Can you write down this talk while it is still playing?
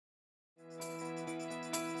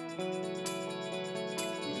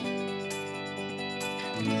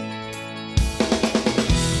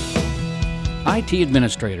IT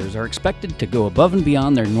administrators are expected to go above and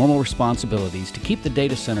beyond their normal responsibilities to keep the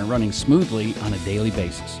data center running smoothly on a daily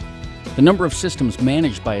basis. The number of systems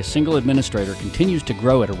managed by a single administrator continues to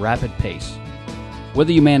grow at a rapid pace.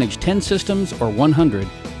 Whether you manage 10 systems or 100,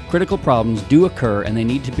 critical problems do occur and they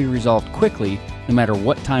need to be resolved quickly no matter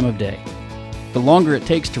what time of day. The longer it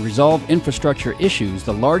takes to resolve infrastructure issues,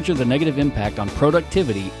 the larger the negative impact on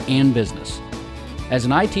productivity and business. As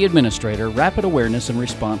an IT administrator, rapid awareness and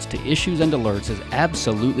response to issues and alerts is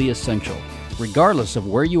absolutely essential, regardless of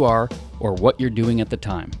where you are or what you're doing at the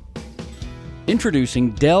time.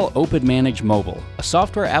 Introducing Dell OpenManage Mobile, a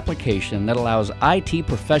software application that allows IT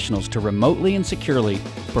professionals to remotely and securely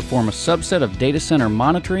perform a subset of data center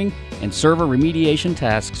monitoring and server remediation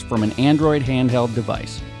tasks from an Android handheld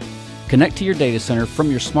device. Connect to your data center from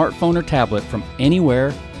your smartphone or tablet from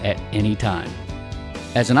anywhere at any time.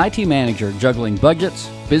 As an IT manager juggling budgets,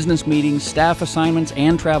 business meetings, staff assignments,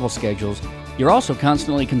 and travel schedules, you're also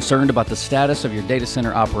constantly concerned about the status of your data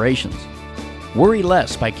center operations. Worry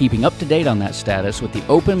less by keeping up to date on that status with the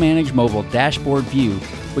OpenManage Mobile Dashboard View,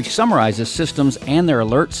 which summarizes systems and their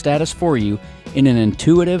alert status for you in an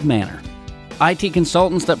intuitive manner. IT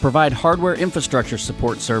consultants that provide hardware infrastructure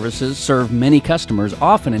support services serve many customers,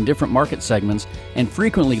 often in different market segments and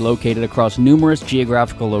frequently located across numerous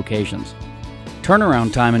geographical locations.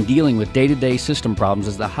 Turnaround time in dealing with day-to-day system problems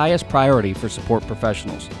is the highest priority for support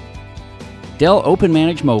professionals. Dell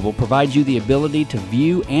OpenManage Mobile provides you the ability to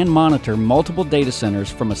view and monitor multiple data centers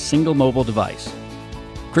from a single mobile device.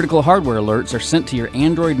 Critical hardware alerts are sent to your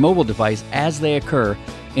Android mobile device as they occur,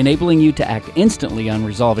 enabling you to act instantly on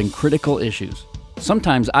resolving critical issues.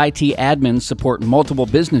 Sometimes IT admins support multiple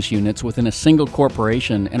business units within a single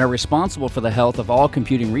corporation and are responsible for the health of all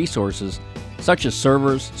computing resources, such as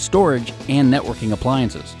servers, storage, and networking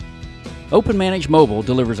appliances. OpenManage Mobile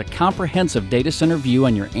delivers a comprehensive data center view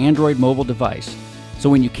on your Android mobile device, so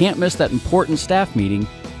when you can't miss that important staff meeting,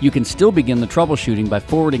 you can still begin the troubleshooting by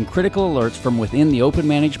forwarding critical alerts from within the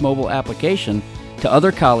OpenManage Mobile application to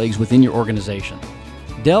other colleagues within your organization.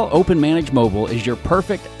 Dell OpenManage Mobile is your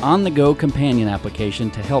perfect on-the-go companion application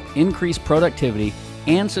to help increase productivity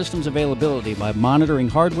and systems availability by monitoring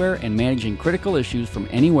hardware and managing critical issues from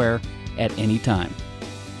anywhere at any time.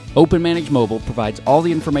 OpenManage Mobile provides all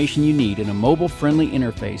the information you need in a mobile-friendly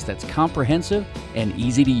interface that's comprehensive and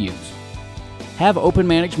easy to use. Have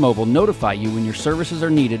OpenManage Mobile notify you when your services are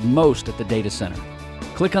needed most at the data center.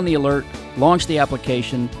 Click on the alert, launch the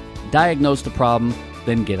application, diagnose the problem,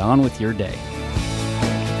 then get on with your day.